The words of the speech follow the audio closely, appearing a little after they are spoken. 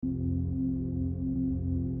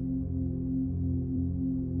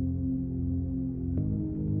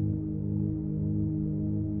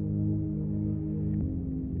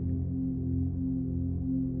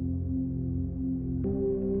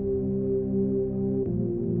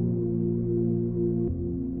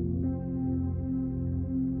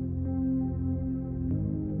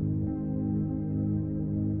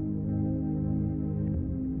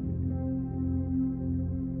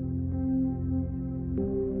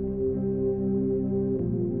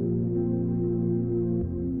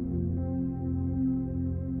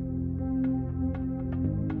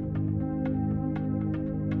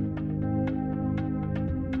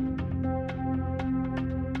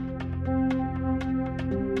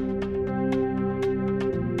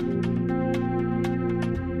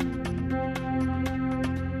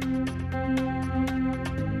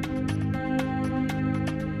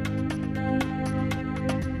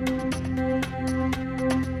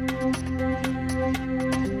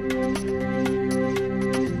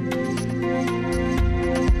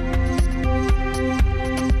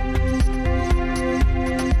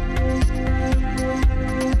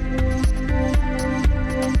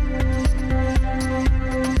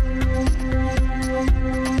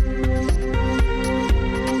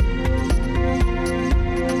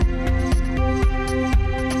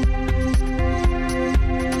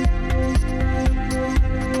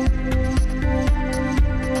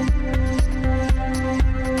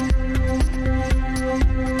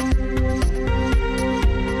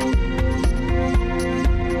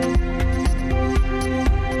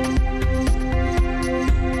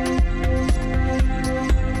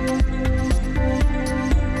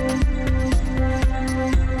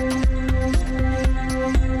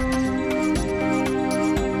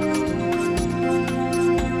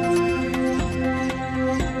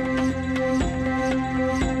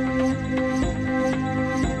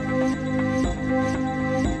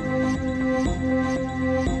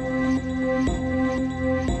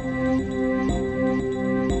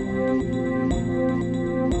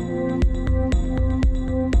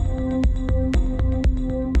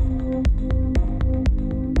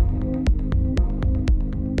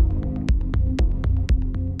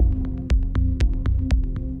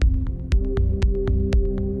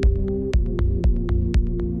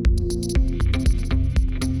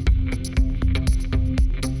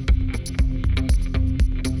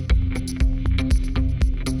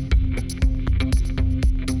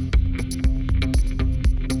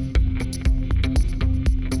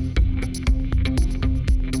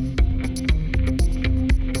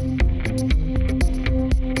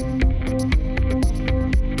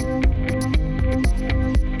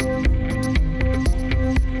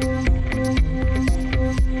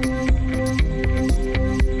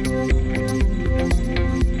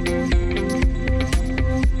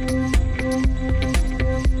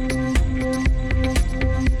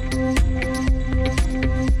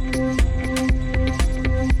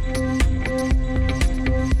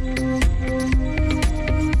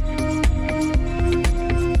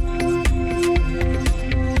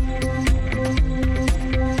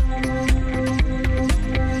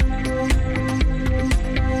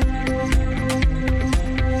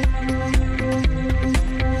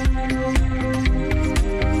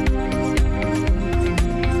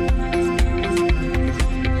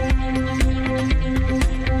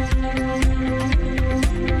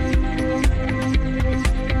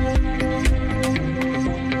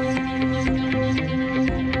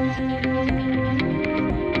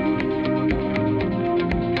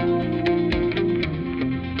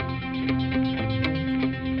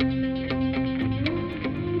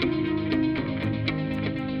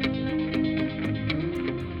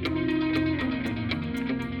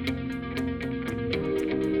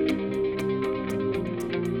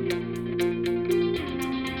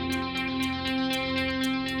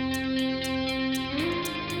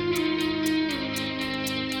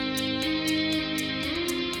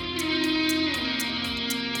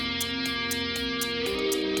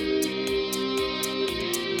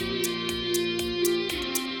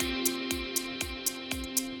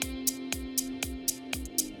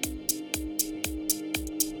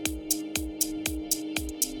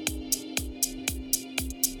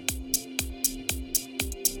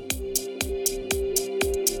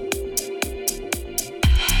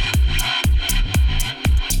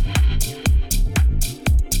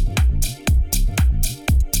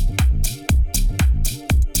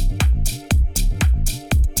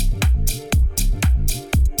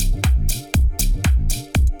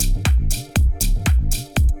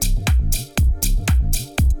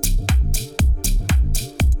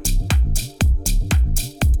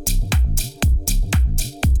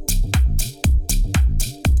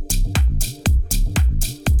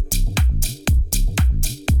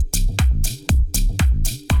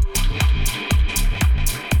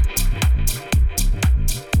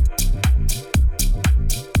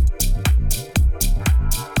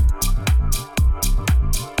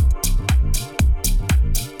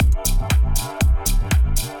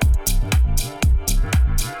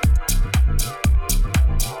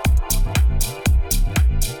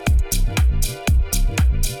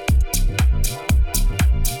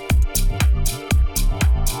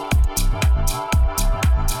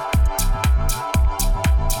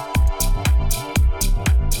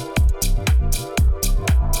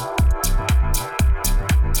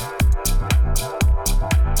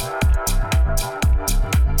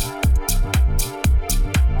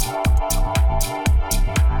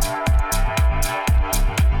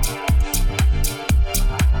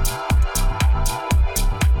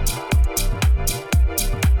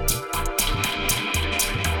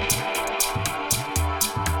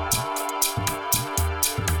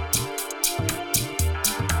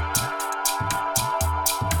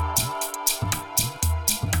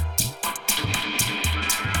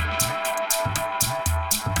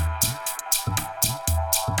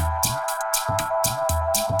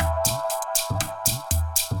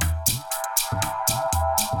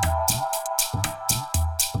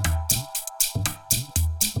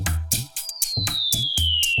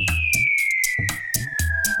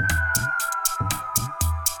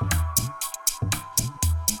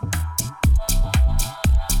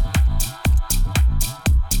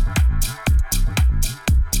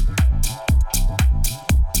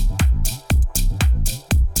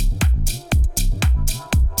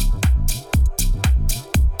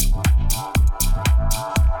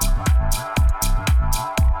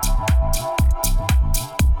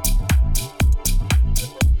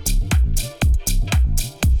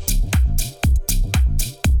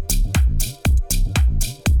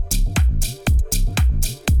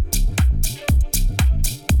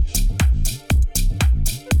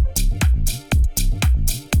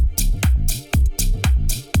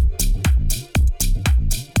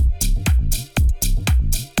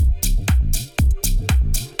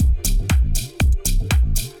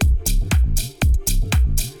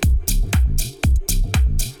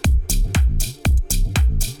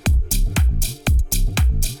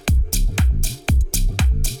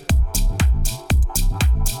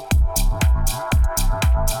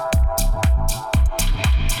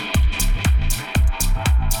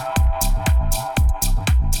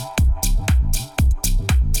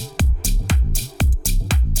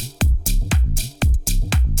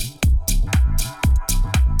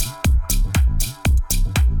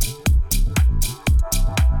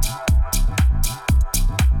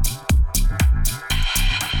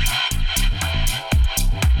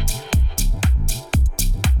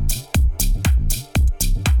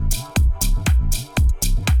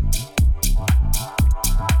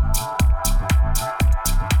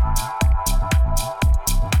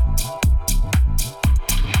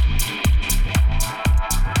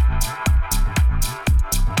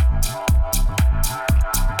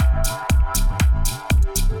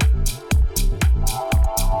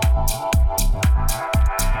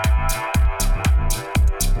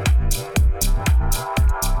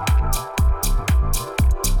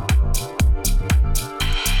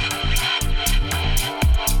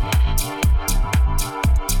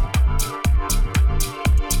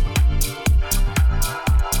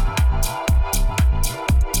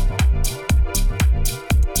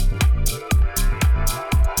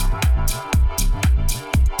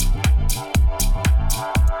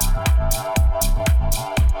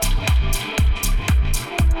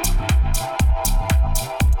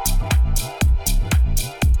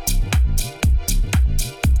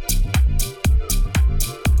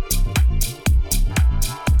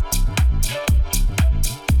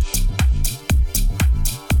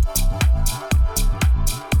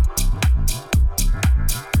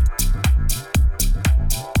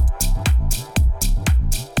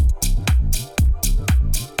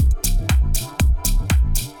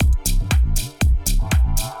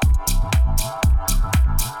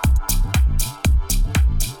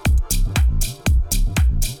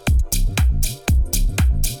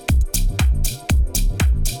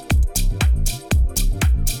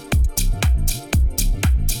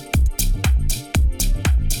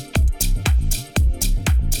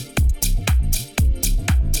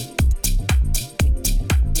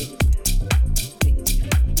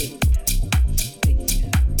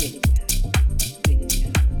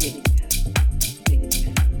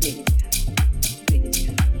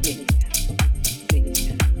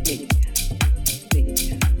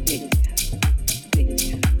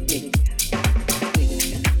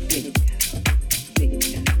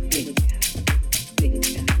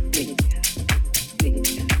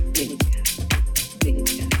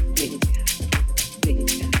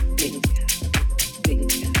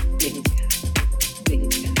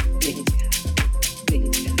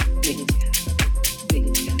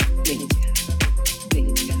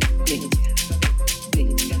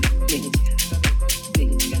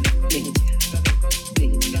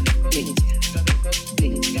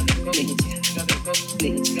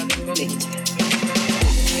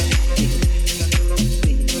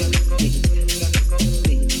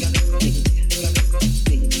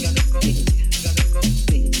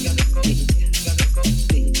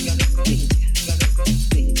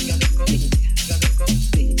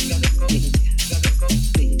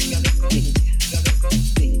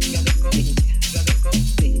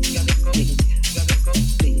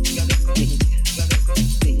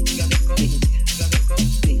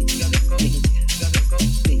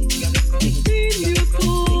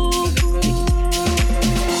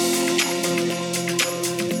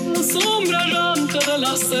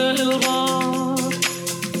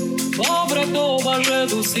pobre toma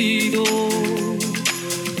reducido.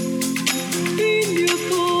 Indio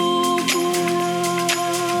topo.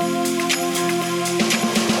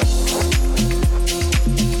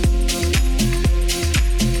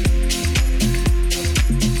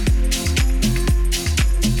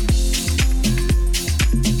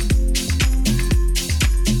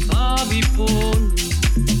 Avipón.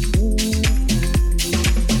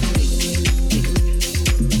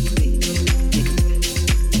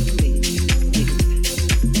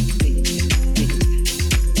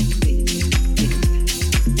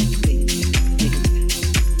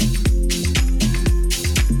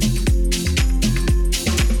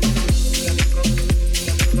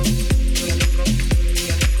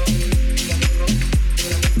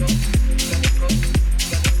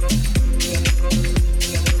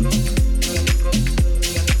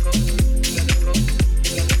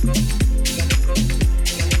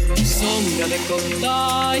 Sombra de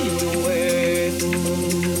containo.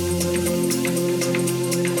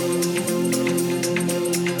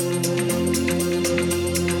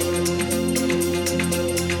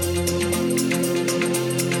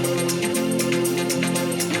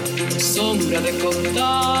 Sombra de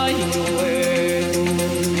containo.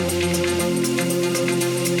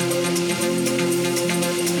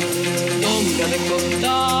 Sombra de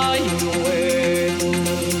containo.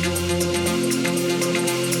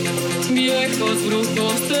 Viejos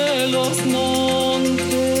brujos de los montes,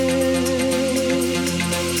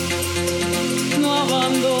 no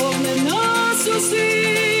abandonen a sus hijos.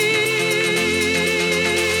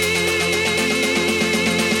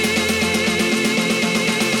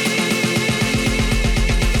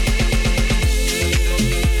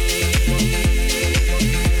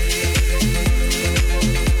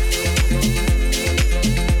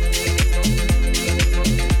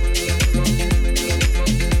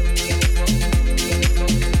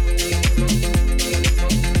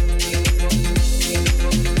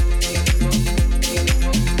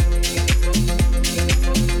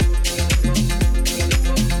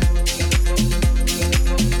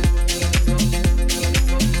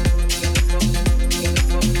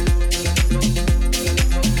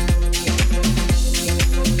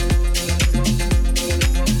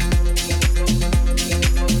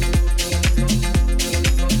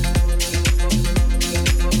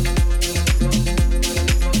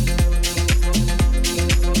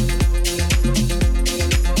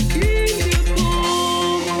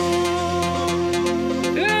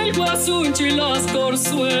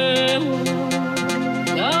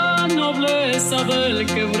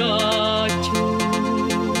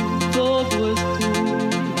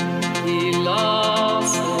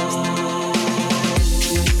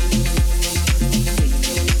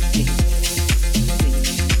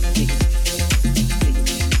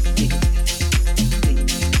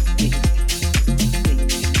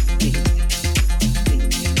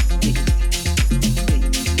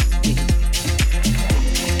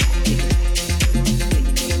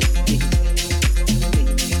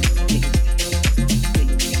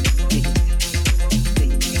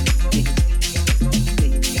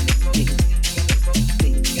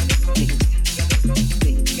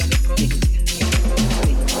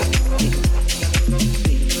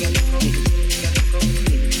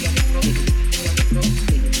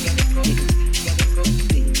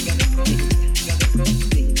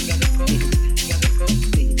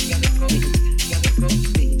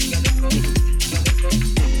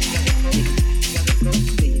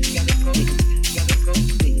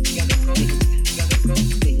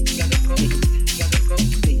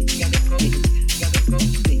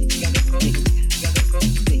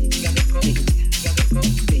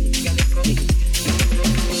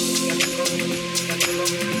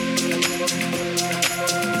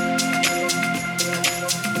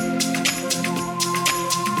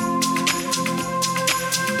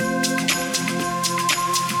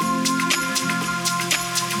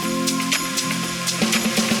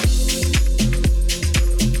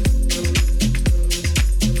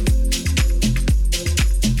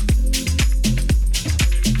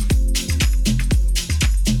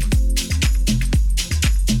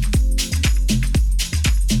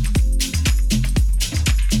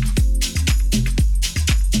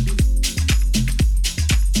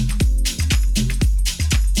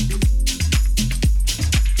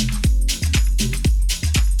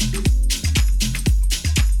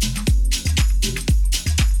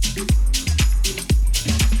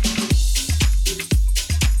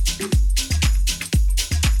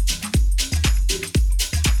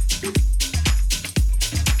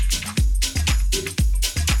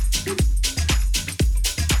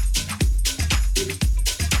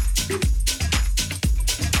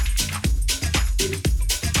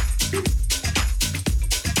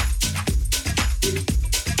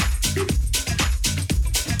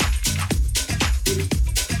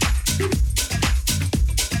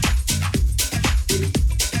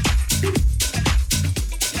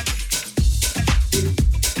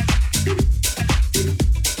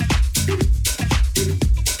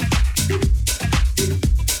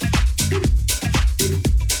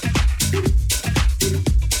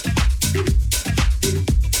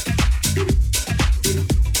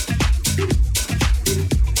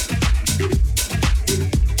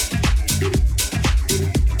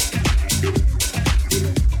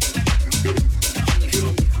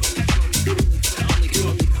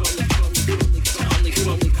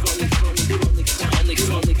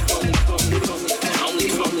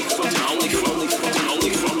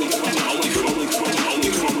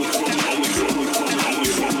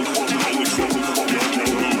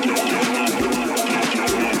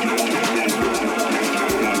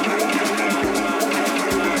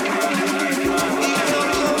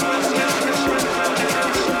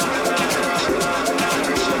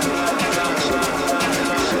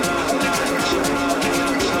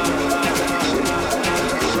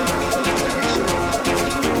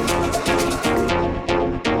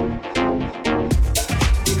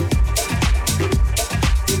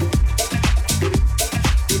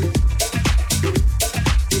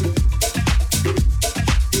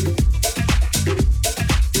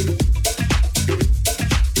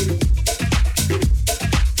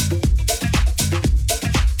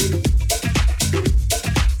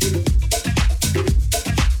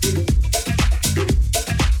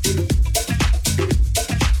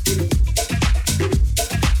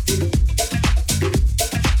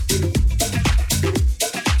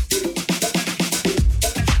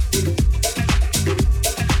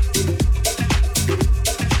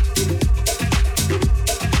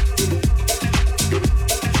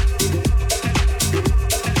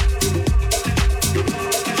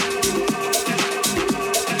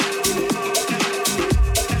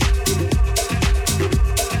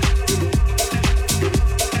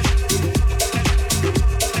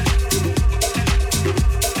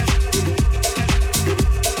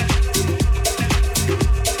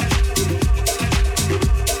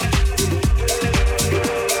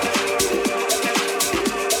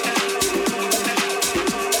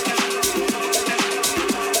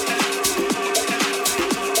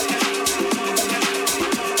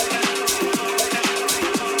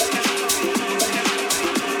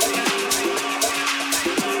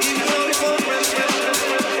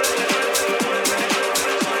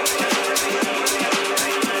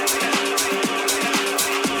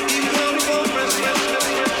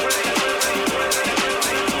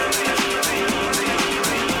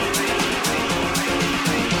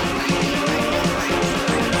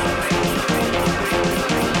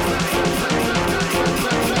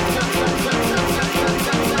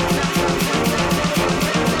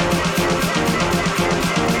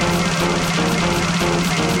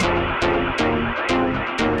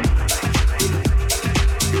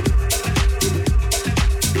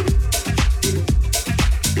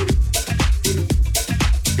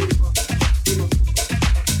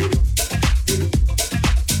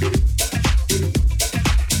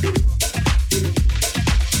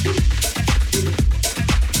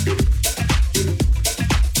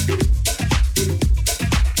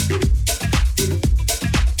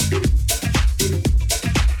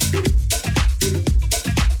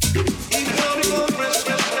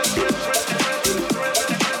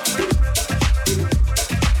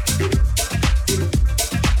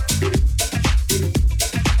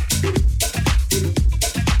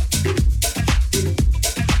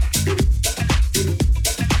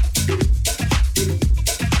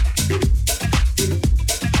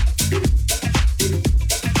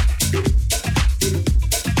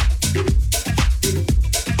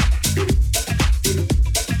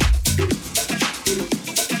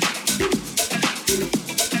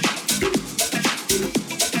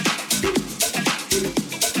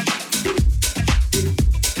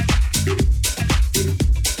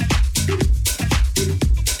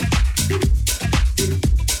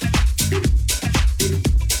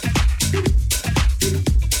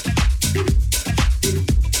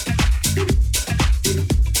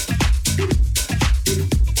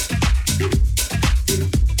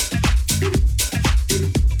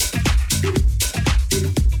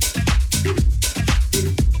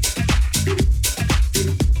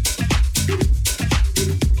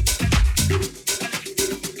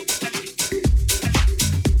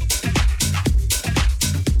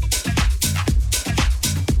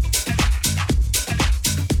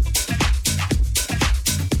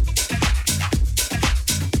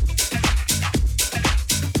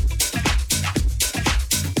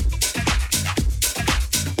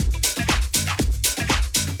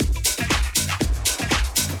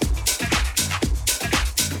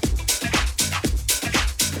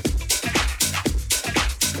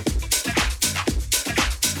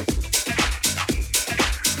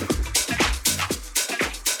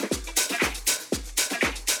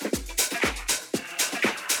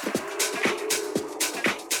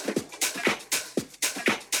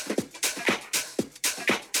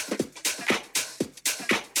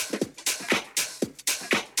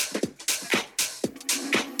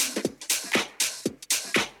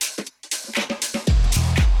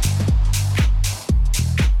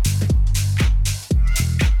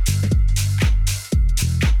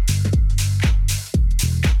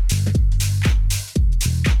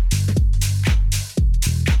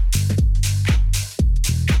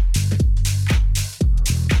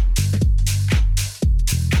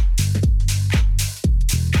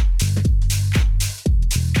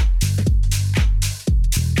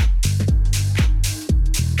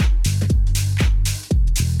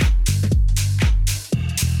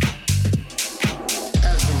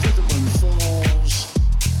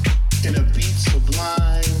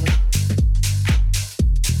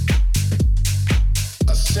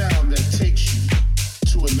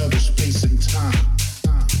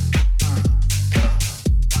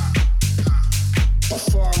 a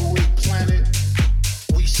faraway planet,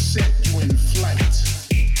 we set you in flight.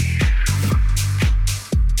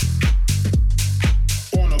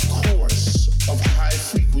 On a course of high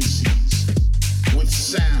frequencies, with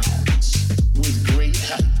sounds, with great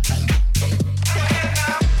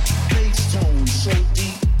bass tones so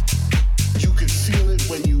deep, you could feel it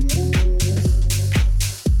when you move.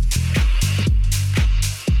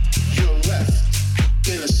 You're left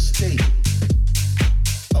in a state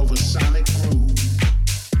of a sonic groove.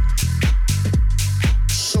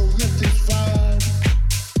 So let this vibe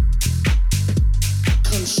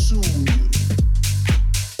consume you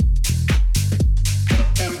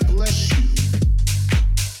and bless you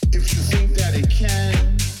if you think that it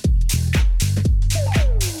can.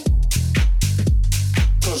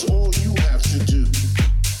 'Cause all you have to do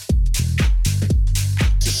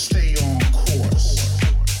to stay on course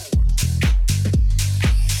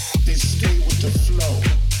is stay with the flow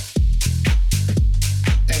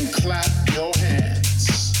and clap your hands.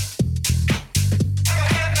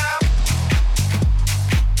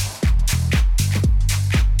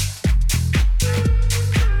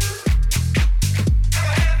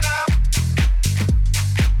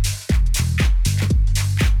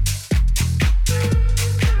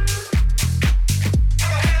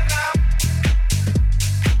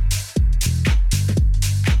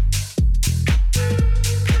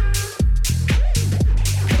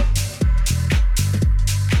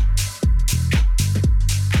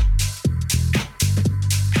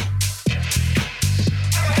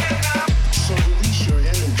 So release your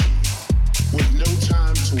energy with no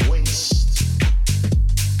time to waste.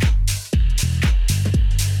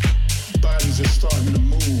 Bodies are starting to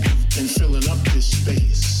move and filling up this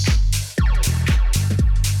space.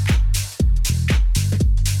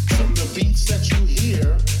 From the beats that you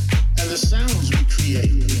hear and the sounds we create.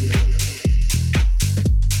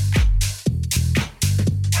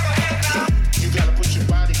 You gotta put your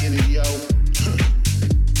body in it, yo.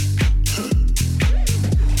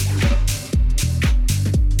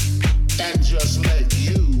 And just let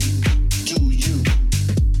you do you.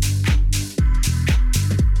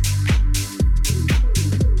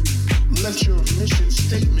 Let your mission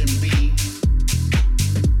statement be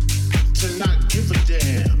to not give a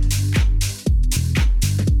damn.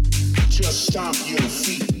 Just stomp your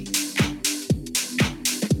feet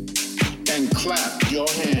and clap your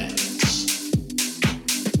hands.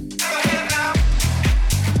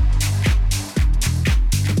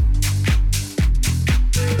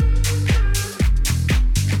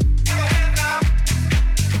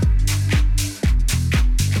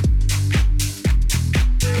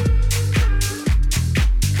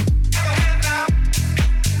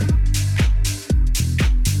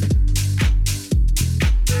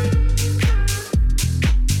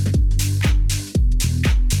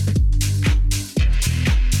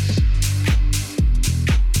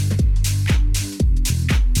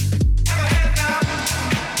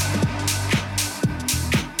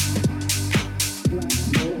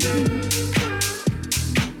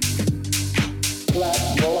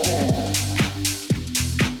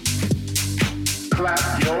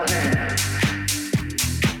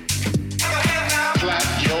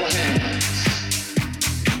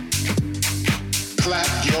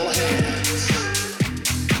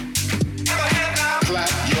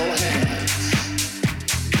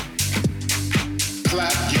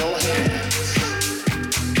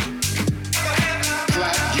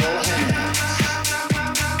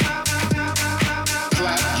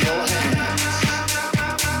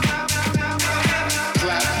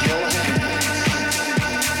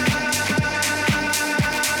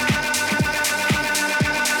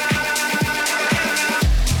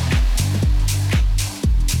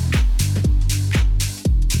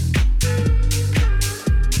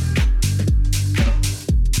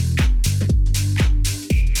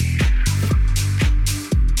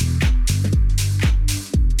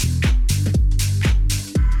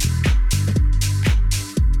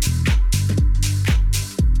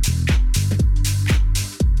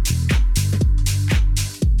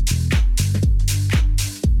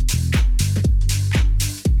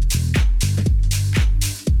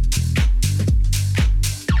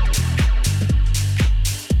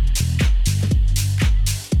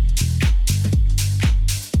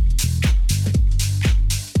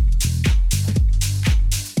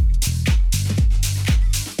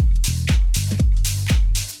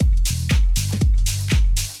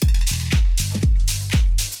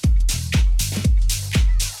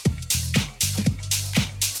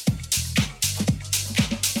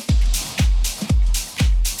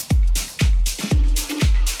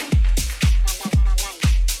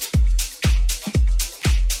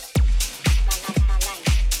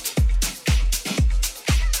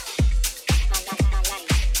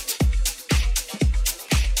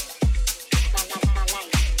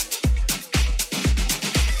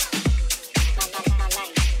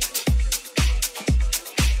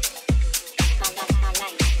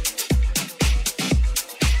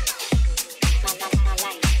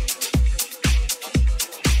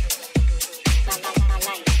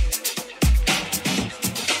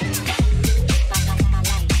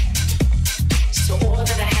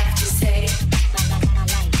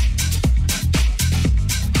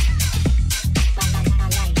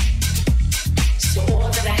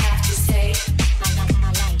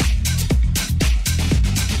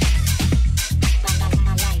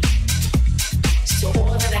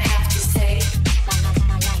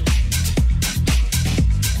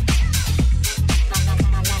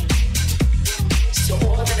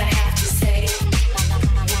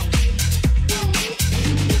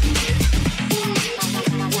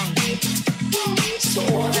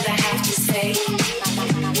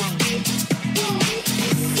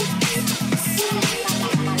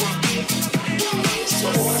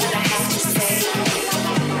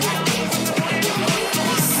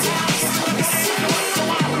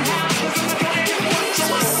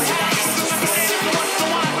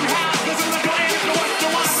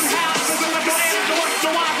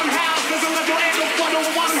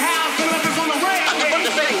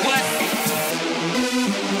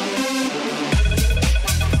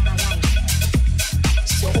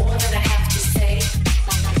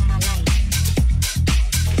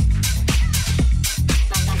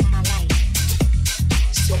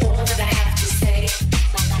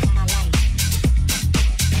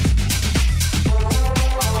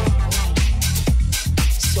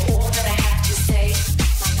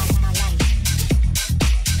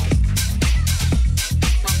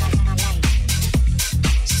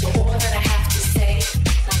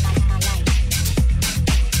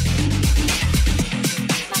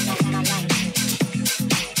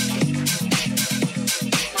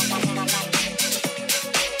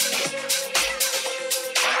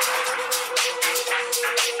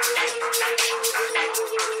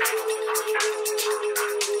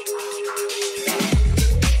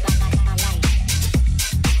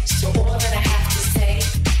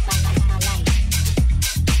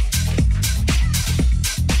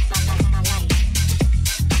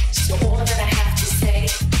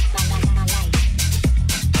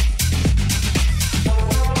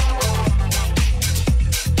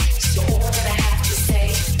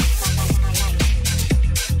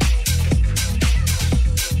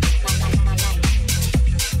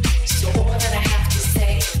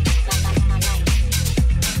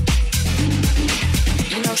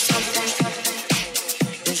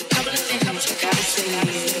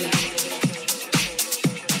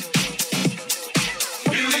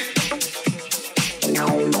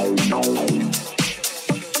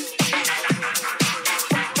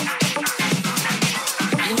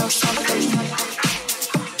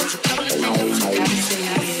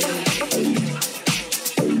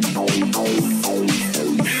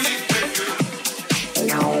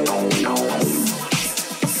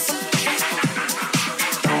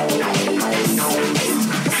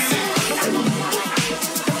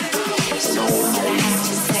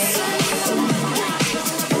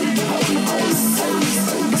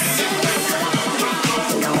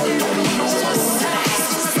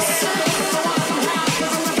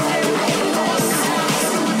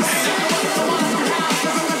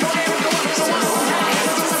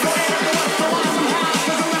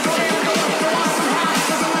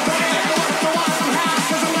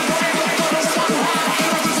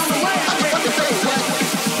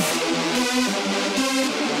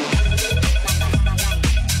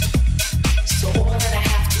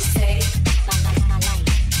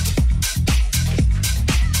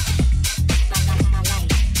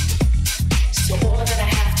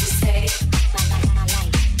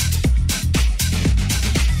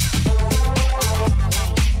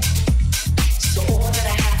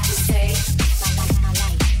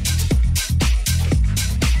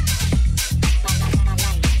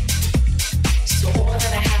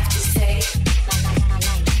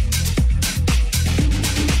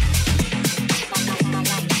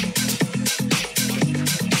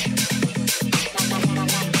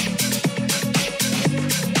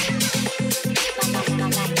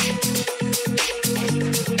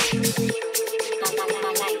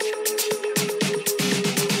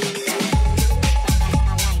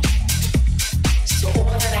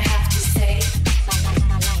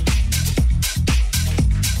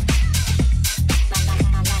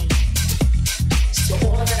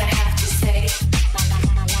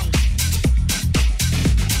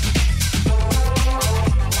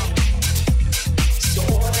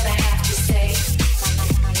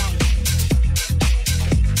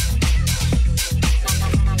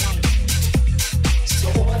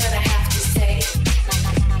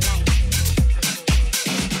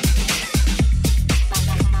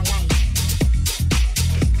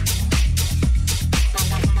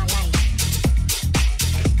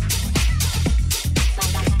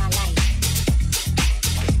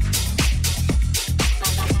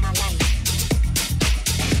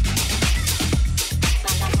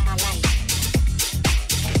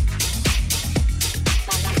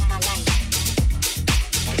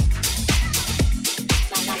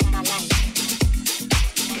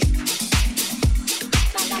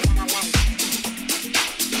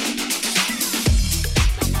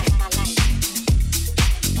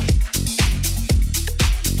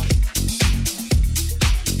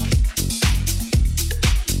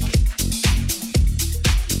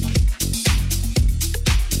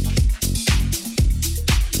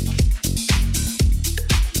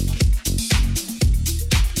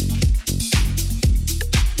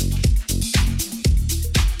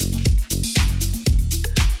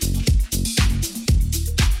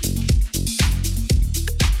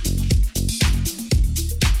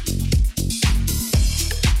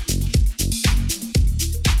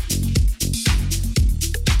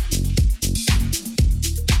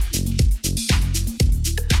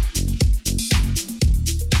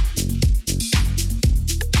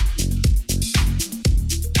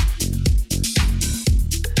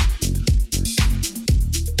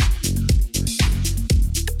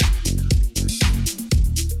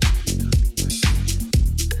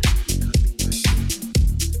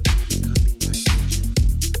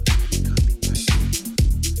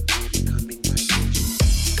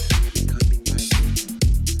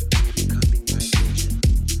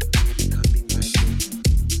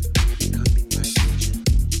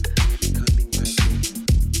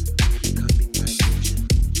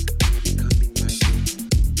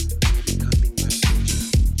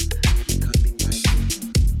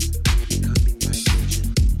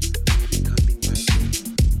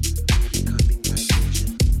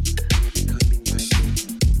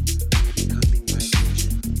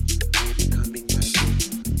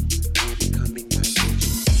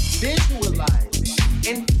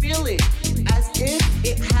 Feel it as if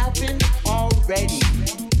it happened already.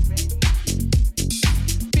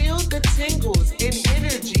 Feel the tingles and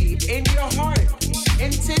energy in your heart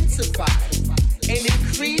intensify and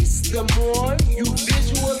increase the more you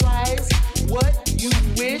visualize what you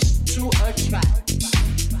wish to attract.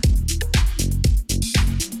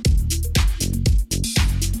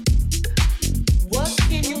 What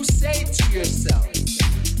can you say to yourself,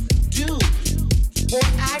 do, or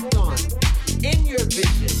act on in your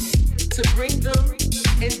vision to bring them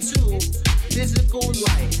into physical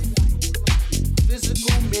life,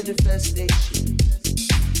 physical manifestation,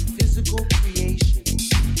 physical creation?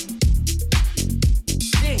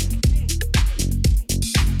 Think,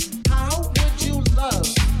 how would you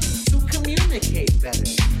love to communicate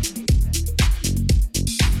better?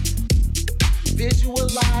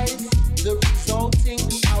 Visualize the resulting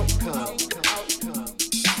outcome.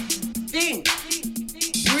 Think,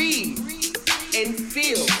 breathe, and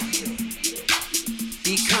feel.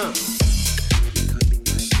 Become.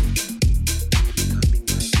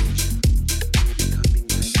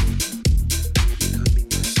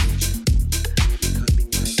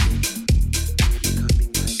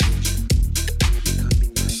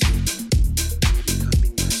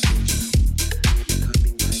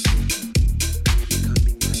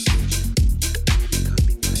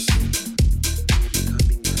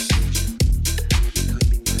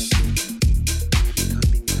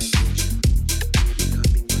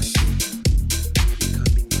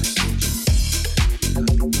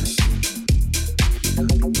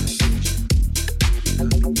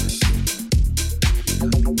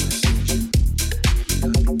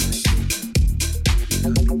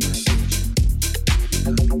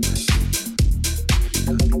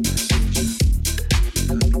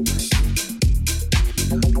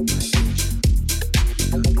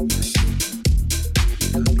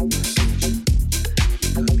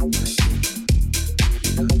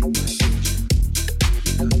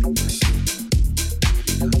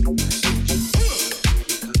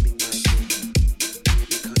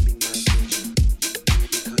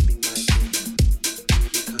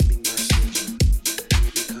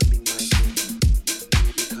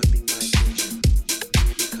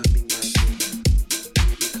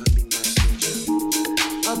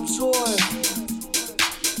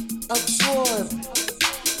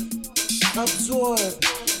 Absorb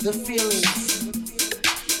the feelings.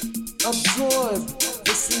 Absorb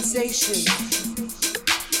the sensation.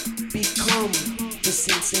 Become the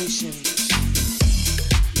sensation.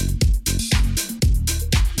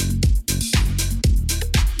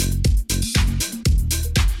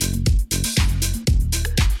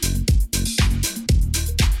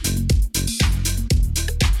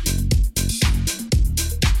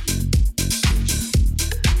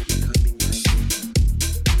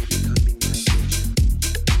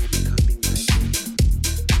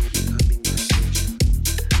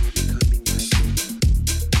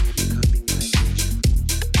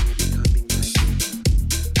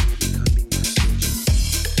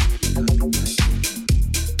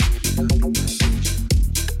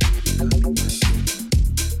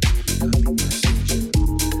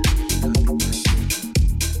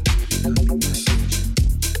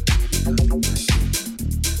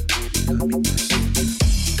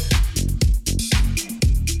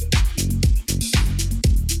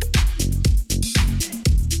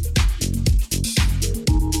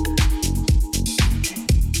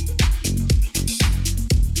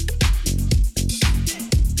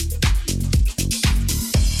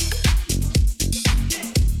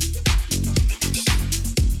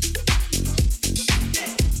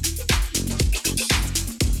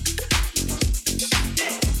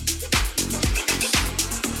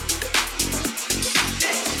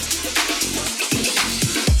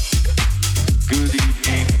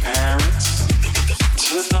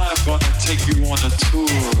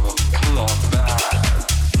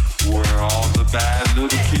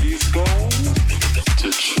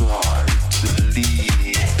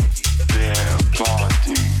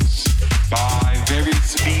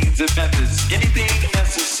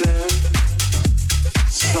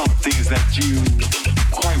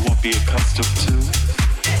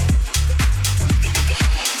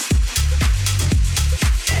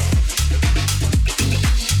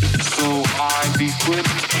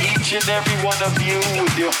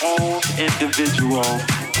 Individual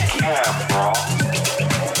camera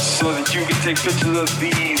so that you can take pictures of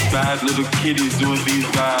these bad little kitties doing these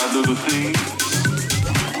bad little things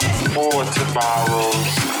for tomorrow's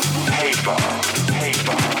paper.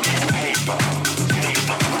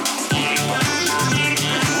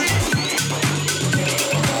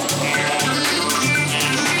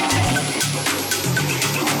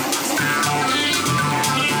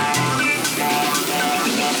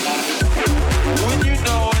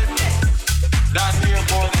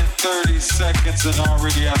 seconds and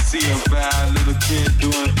already I see a bad little kid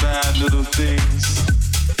doing bad little things.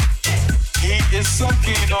 He is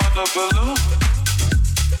sucking on the balloon.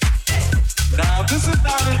 Now this is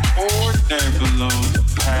not an ordinary balloon,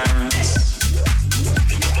 parents.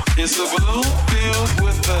 It's a balloon filled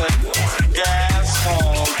with a gas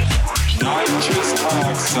called nitrous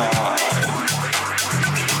oxide.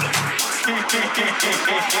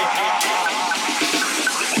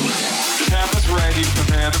 Cameras ready,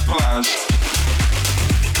 prepare to flash.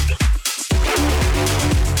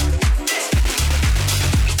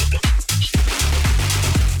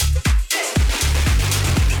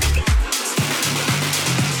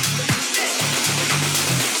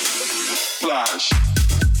 Flash.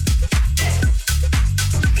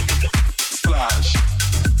 Flash.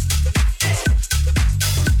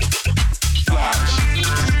 Flash.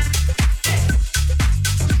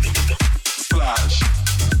 Flash.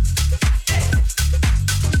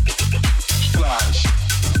 Flash.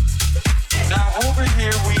 Now over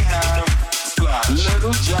here we have Flash.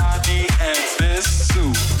 Little Johnny and Miss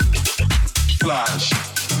Sue. Flash.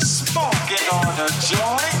 Smoking on a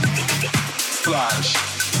joint. Flash.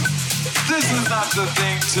 This is not the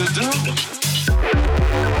thing to do.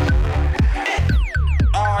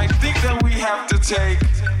 I think that we have to take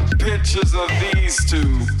pictures of these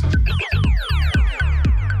two.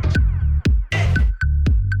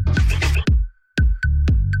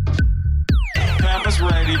 Cameras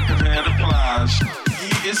ready, prepare to flash.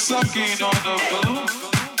 He is sucking on the balloon.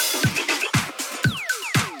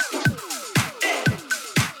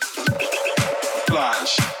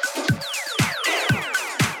 Flash.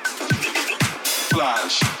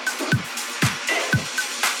 Flash.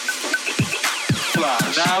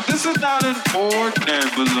 Flash. Now this is not an ordinary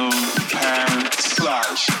balloon, parents.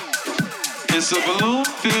 Flash. It's a balloon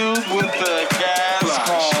filled with a gas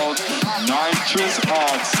called nitrous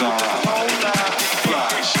oxide.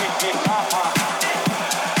 Flash.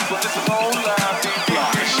 But this is old laughing.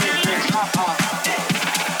 Flash.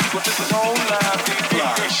 But this is old laughing.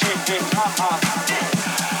 Flash.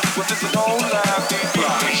 But this is old laughing.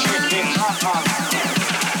 Flash.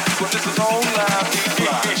 But this is old laughing.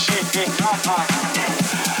 Flash.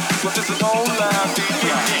 But this is old laughing.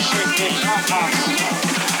 Flash.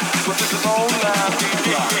 But this is old laughing.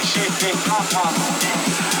 Flash.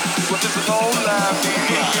 But this is old laughing.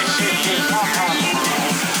 Flash.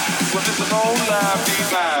 But this is old laughing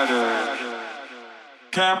matter.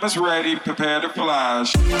 Cameras ready, prepare to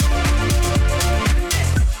flash.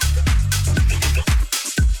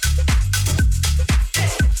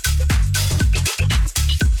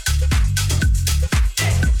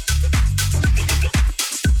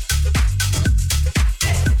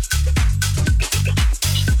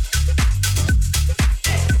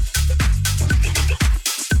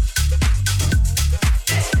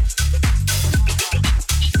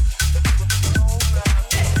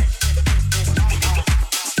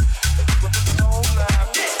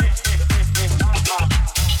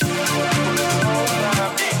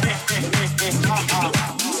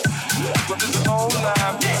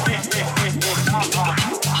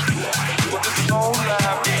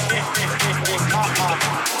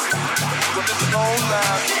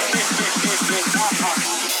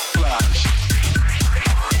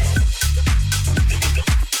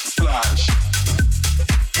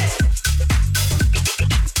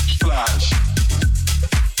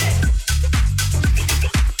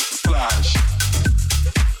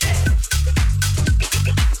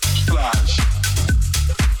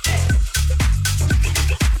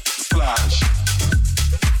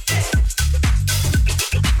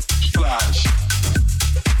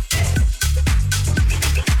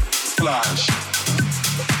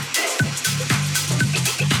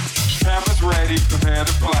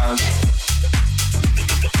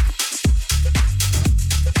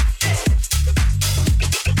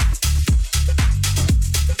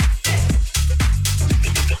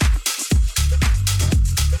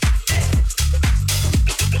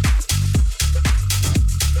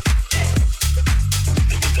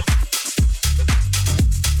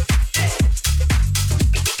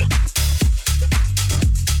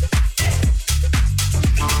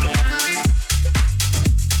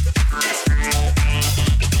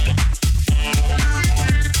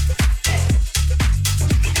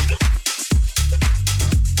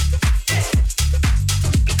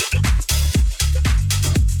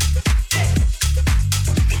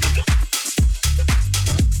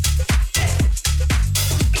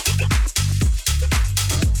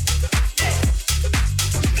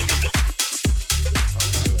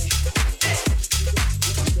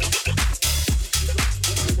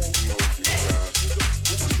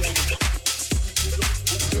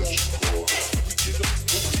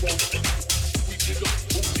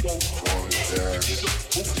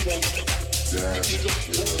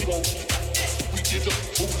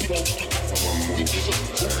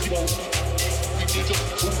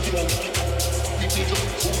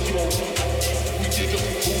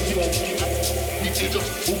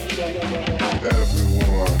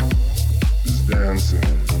 Everyone is dancing.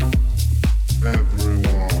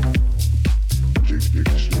 Everyone. Dick, dick,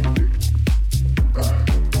 dick, dick.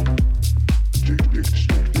 Dick, dick,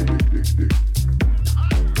 dick, dick, dick, dick.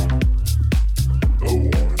 Oh,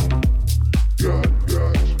 one. God.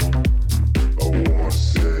 I wanna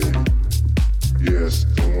say yes.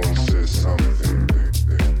 I wanna say something.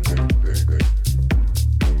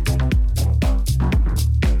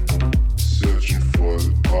 Searching for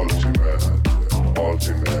the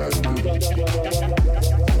ultimate.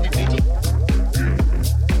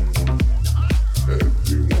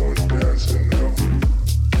 Everyone dancing now.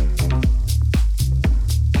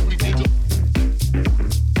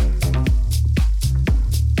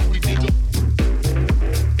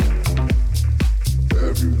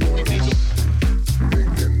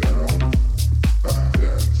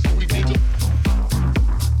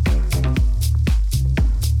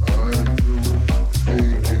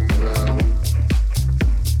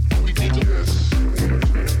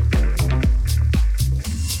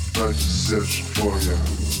 Search for you.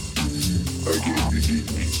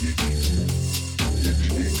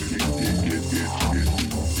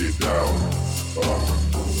 Get down.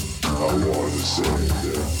 I wanna say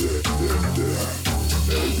that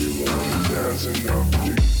everyone dancing now.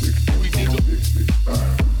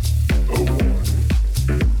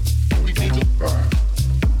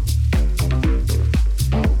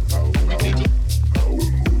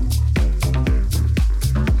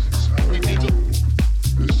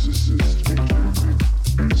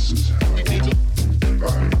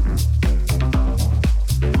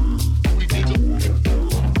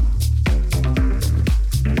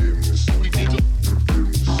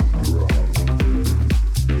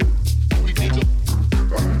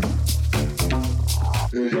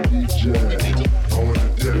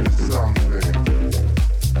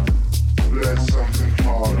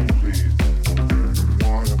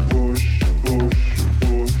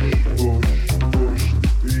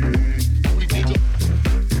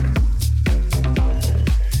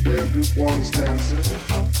 Everyone's dancing.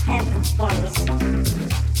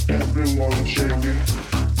 Everyone shaking.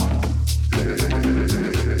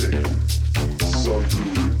 So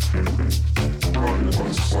good.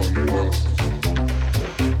 Everyone's something else.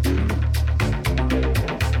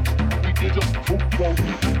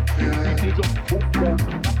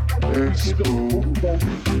 Let's go.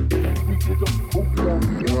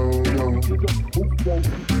 No.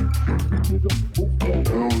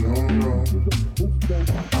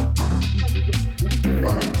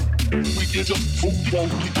 We get up,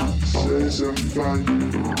 say some fight.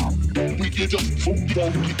 We get up,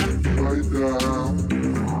 right now.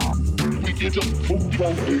 We get up,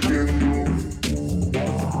 we can move.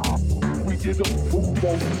 We get up,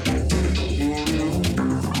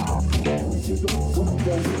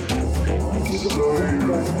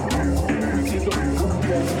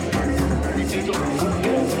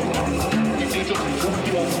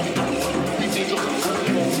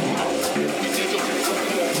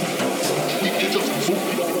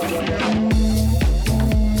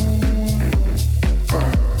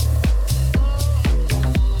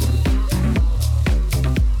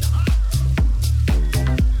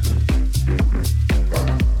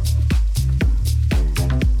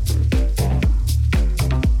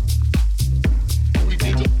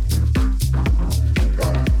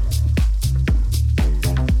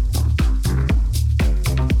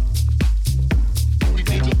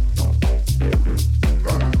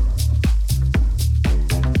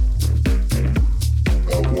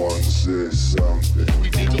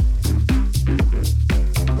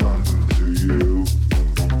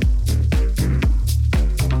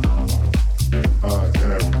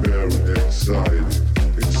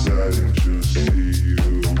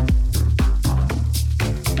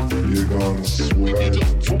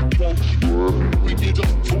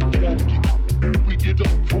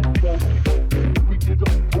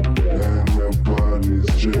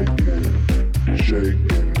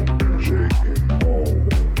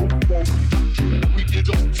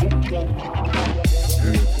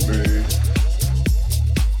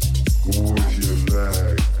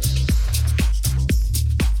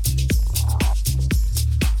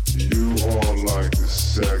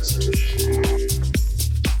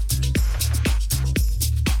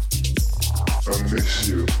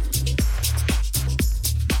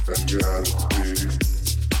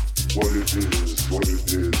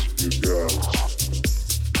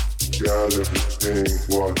 got everything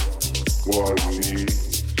what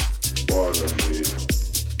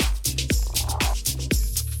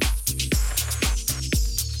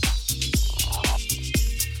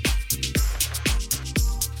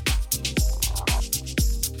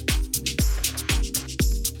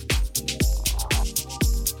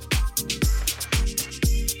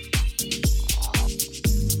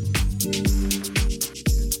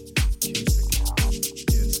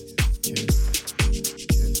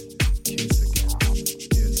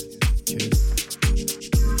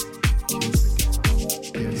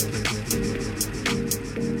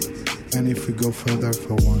Further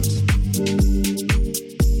for once,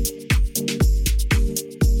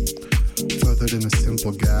 further than a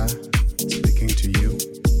simple guy speaking to you,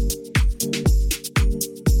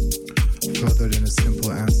 further than a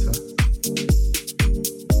simple answer,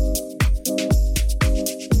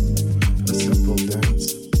 a simple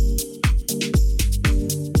dance.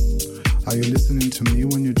 Are you listening to me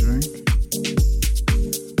when you drink?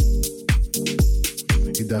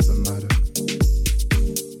 It doesn't matter,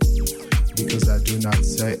 because I do not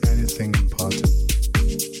say anything important.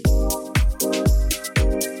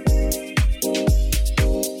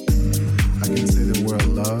 I can say the word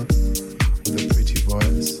love with a pretty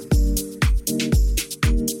voice.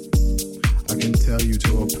 I can tell you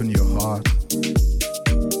to open your heart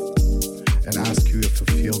and ask you if you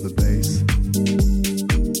feel the bass.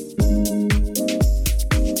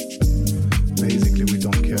 Basically, we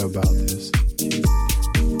don't care about this.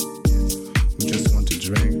 We just want to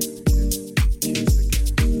drink.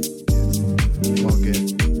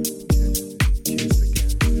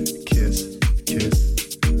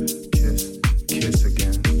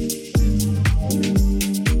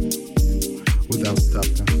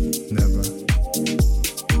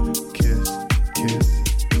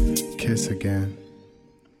 Again.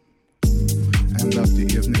 End up the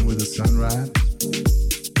evening with the sunrise,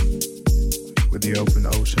 with the open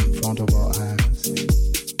ocean in front of our eyes.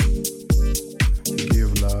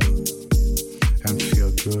 Give love and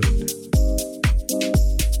feel good,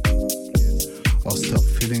 or stop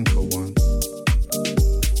feeling for once.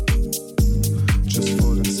 Just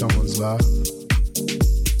fall in someone's love,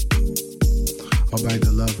 or by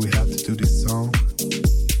the love we have to do this song.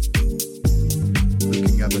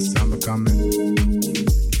 Looking at the summer coming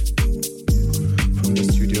from the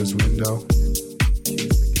studio's window,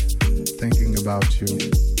 thinking about you,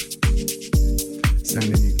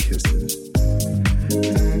 sending you kisses.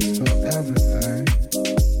 Thanks for everything.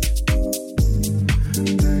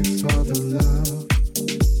 Thanks for the love.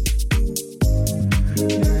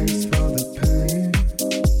 Thanks for the pain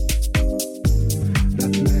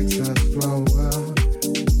that makes us grow up.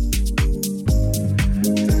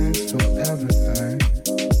 Thanks for everything.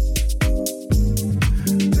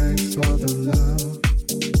 Thanks for the love.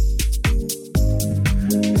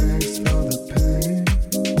 Thanks for the pain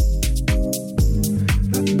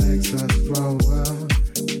that makes us grow up.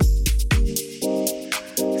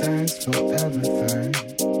 Thanks for everything.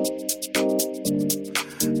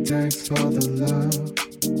 Thanks for the love.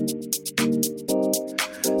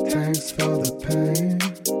 Thanks for the pain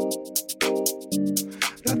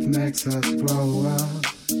that makes us grow up.